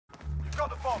got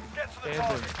the bomb. Get to the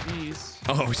target. Jeez.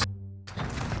 Oh.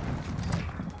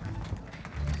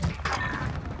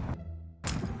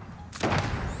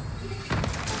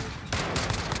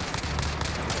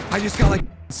 I just got like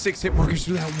 6 hit markers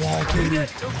through that wall, Katie. In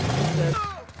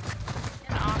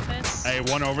office. Hey,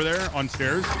 one over there on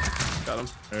stairs. Got him.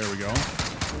 There we go.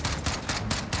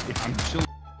 I'm chill.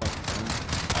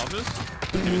 Office?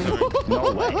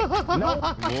 No way. No.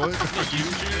 What? You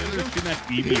shooting that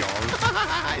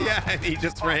EBR? Yeah, and he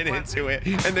just ran into it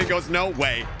and then goes, no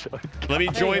way. Let me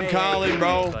join Colin,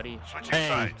 bro. Switching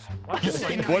sides.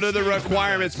 What are the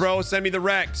requirements, bro? Send me the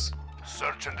Rex.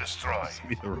 Search and destroy.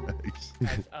 Me the Rex.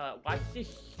 Watch this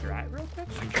strat real quick.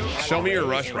 Show me your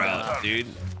rush route, dude.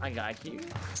 I got you.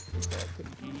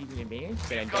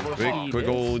 Quick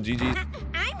old GG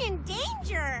I'm in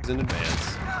danger. in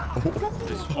advance.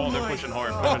 Oh, they're pushing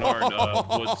hard.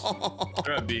 Woods.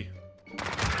 They're at B.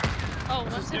 Oh,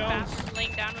 what's it fast?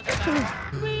 Laying down with the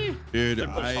back. Dude, They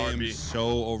push I hard am B.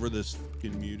 so over this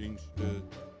fucking muting shit.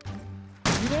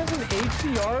 You have an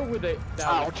HCR with a.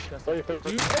 Ouch.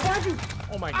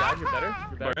 Oh my god, you're better.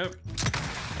 You're better. Right.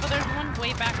 Oh, there's one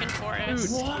way back in forest.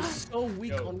 Dude, he's so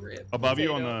weak on rip. Above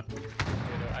you on the.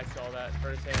 I saw that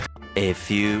firsthand. A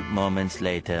few moments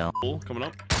later. Bull coming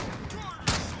up.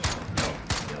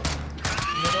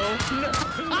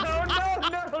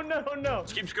 No.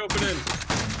 Just keep scoping in.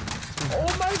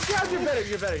 Oh my god, you're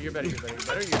better. You're better.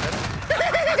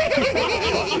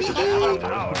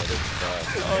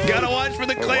 Gotta watch for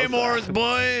the claymores,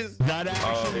 boys. That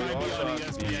actually might be on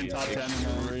ESPN top 10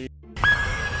 in memory.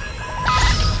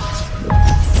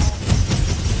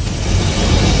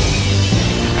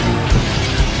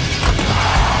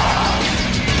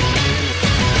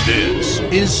 This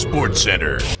is Sports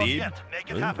Center. Make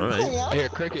it happen. I hear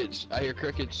crickets.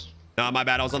 No, my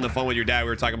bad. I was on the phone with your dad. We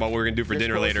were talking about what we were gonna do for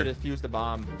dinner later. Defuse the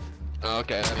bomb. Oh,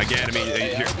 okay. Again, I mean,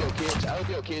 Hey, I here. hope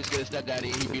your kids get a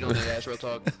stepdaddy and he beat on their ass, real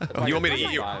talk. You want me to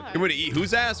eat? You want me to eat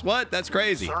whose ass? What? That's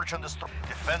crazy. Search and destroy.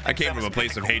 I came from a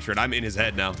place of hatred. I'm in his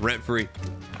head now, rent free.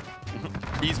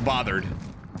 He's bothered.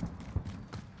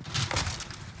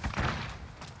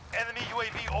 Enemy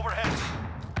UAV overhead.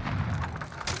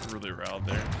 Really riled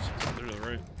there. They're to the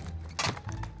right.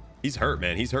 He's hurt,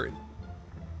 man. He's hurting.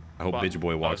 I hope Bitch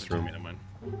Boy walks through. Put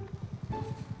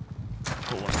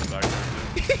one in the back there,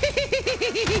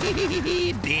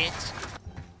 Bitch.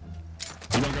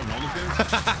 You don't go bonus games?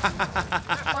 Stay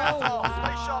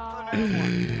sharp for the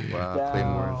next one. Wow,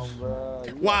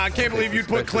 claymores. Wow, I can't believe you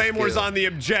put claymores on the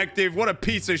objective. What a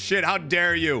piece of shit. How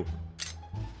dare you?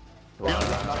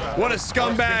 What a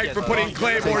scumbag for putting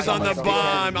claymores on the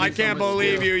bomb. I can't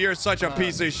believe you. You're such a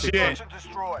piece of shit. Search and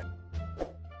destroy.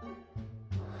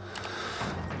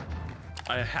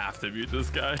 I have to mute this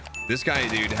guy. This guy,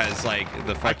 dude, has like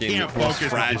the fucking can't most focus on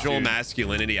fragile this dude.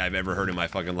 masculinity I've ever heard in my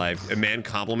fucking life. A man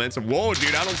compliments him. Whoa,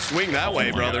 dude, I don't swing that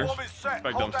way, brother. Bomb is set.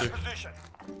 Back Hold that dumpster. position.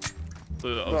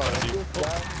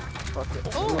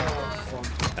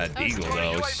 That eagle,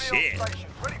 though. UAV on Shit. station.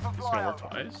 Ready for It's gonna work flyover.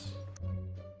 twice.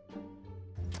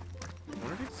 I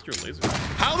wonder if it's your laser.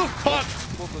 How the fuck?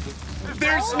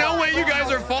 There's no way you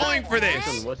guys are falling for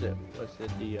this. What's it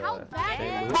the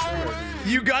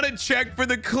You gotta check for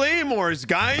the claymores,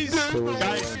 guys.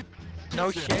 No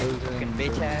shit. Fucking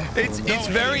bitch ass. It's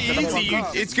very easy.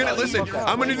 It's gonna listen.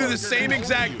 I'm gonna do the same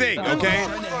exact thing, okay?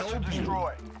 Search and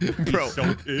destroy. Bro,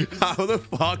 how the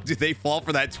fuck did they fall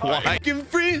for that twice? Fucking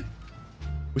free.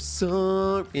 We're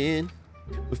soaring.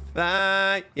 We're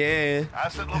flying.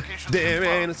 Asset location. There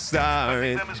ain't a star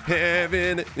in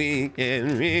heaven that we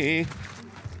can reach.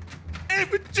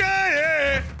 And we're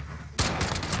giant.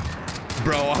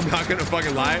 Bro, I'm not gonna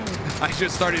fucking lie. I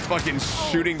just started fucking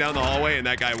shooting down the hallway and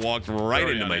that guy walked right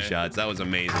into my shots. That was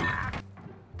amazing.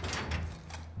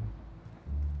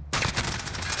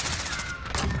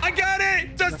 I got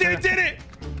it! Dusty, I did it!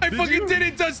 I fucking did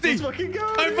it, Dusty! I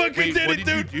fucking did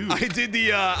it, dude! I did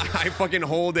the, I fucking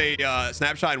hold a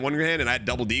snapshot in one hand and I had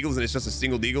double deagles and it's just a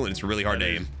single deagle and it's really hard to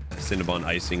aim. Cinnabon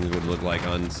icing would look like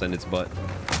on Sendit's butt.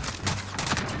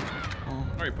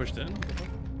 Already pushed in.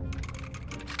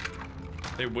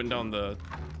 They went down the.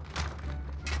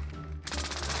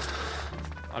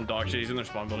 I'm dog shit. He's in their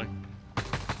spawn building.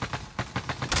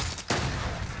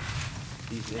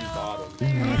 He's in bottom.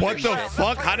 What the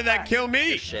fuck? How did that kill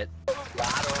me? Shit.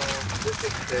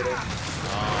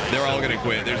 They're all gonna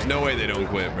quit. There's no way they don't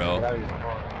quit, bro.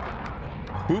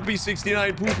 Poopy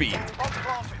 69 Poopy.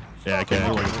 Yeah, I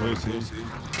can't wait to lose.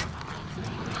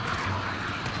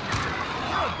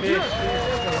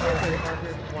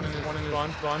 One in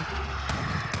the spawn.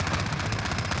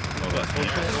 Oh, that's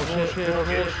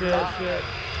Shit.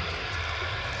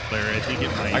 Larry, I think it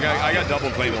might. I got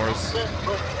double claymores.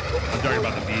 I'm talking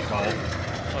about the VTOL.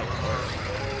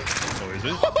 Oh, is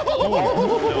it?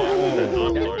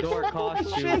 That door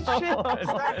cost you.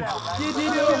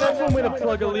 That's one way to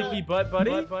plug a leaky butt,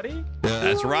 buddy.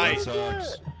 That's right. That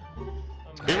sucks.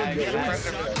 It would be nice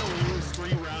to lose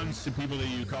 3 rounds to people that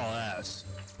you call ass.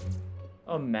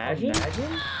 Imagine.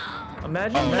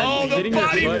 Oh, the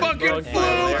body fucking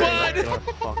flew, bud.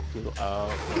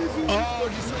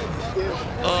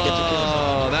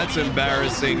 Oh, that's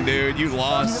embarrassing, dude. You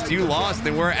lost,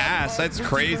 and we're ass. That's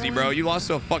crazy, bro. You lost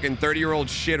to a fucking 30-year-old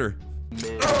shitter.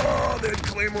 Oh, there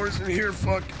claymores in here.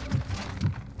 Fuck.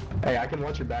 Hey, I can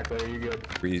watch your back later. You good?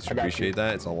 Please appreciate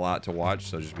that. It's a lot to watch,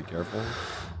 so just be careful.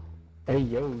 Hey,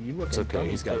 yo, you look. It's okay.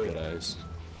 He's got good eyes.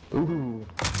 Ooh.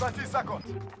 30 seconds.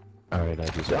 All right, I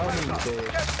just.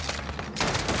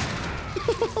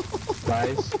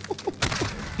 Nice.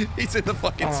 He's in the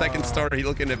fucking second starter. He's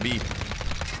looking at me.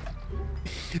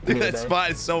 Dude, that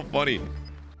spot is so funny.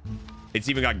 It's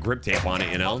even got grip tape on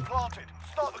it, you know? Planted.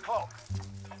 Start the clock.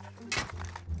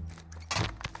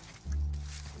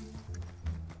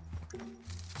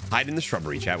 Hide in the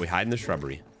shrubbery, chat. We hide in the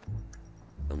shrubbery.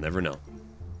 They'll never know.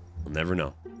 They'll never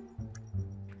know.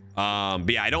 But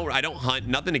yeah, I don't hunt.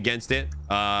 Nothing against it.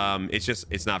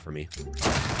 It's not for me.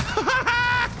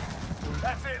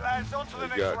 That's it, lads. On to the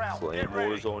next round.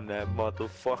 Claymores on that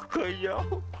motherfucker,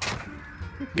 yo.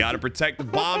 Gotta protect the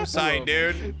bomb site,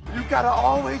 dude. You gotta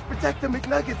always protect the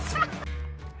McNuggets.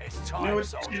 It's time, You know what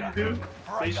soldier. they should do?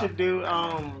 They should do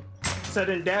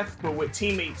sudden death, but with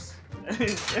teammates.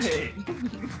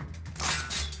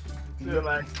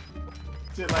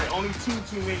 So like only 2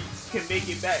 teammates can make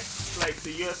it back. Like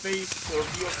to your face. So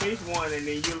if your face won, and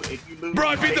then if you lose. Bro,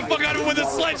 I beat the fuck out of him with a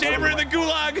sledgehammer in the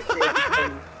gulag.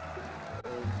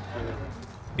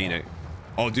 Phoenix.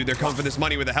 Oh, dude, they're coming for this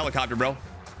money with a helicopter, bro.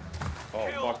 Oh,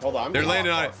 fuck. Hold on. They're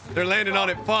landing on it. They're landing on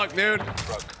it. Fuck, dude.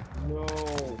 No.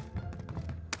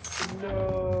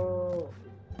 No.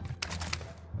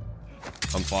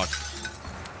 I'm fucked.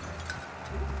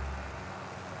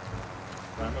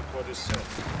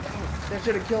 That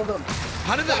should have killed him.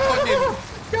 How did that fucking...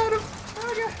 Got him.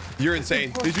 You're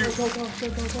insane. Did you... Go.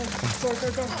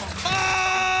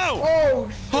 Oh! Oh,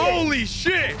 shit. Holy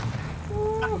shit!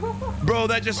 Bro,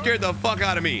 that just scared the fuck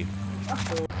out of me.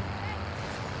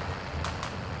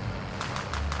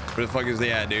 Where the fuck is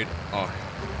they at, dude? Oh.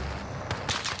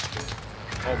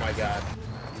 Oh my god.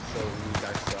 He's so weak.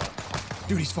 I suck.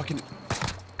 Dude, he's fucking...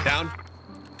 Down?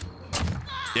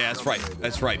 Yeah, that's right.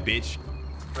 That's right, bitch.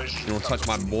 You don't touch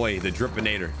my boy, the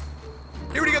Dripinator.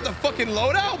 You already got the fucking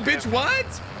loadout, bitch. What?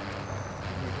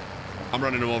 I'm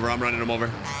running him over.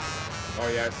 Oh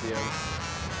yeah, I see him.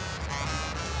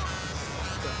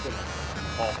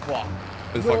 Oh fuck.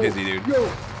 Where the fuck is he, dude? Yo.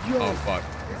 Oh fuck.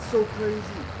 It's so crazy.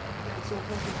 It's so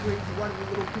fucking crazy. One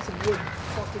little piece of wood.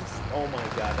 Fucking. Oh my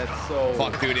god, that's so.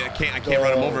 Fuck, dude. I can't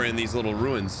run him over in these little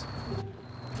ruins.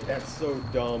 That's so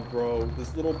dumb, bro.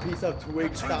 This little piece of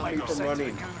twig stopped me from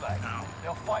running.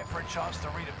 They'll fight for a chance to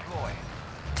redeploy.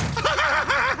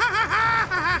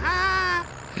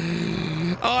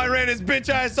 Oh, I ran his bitch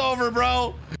ass over,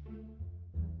 bro.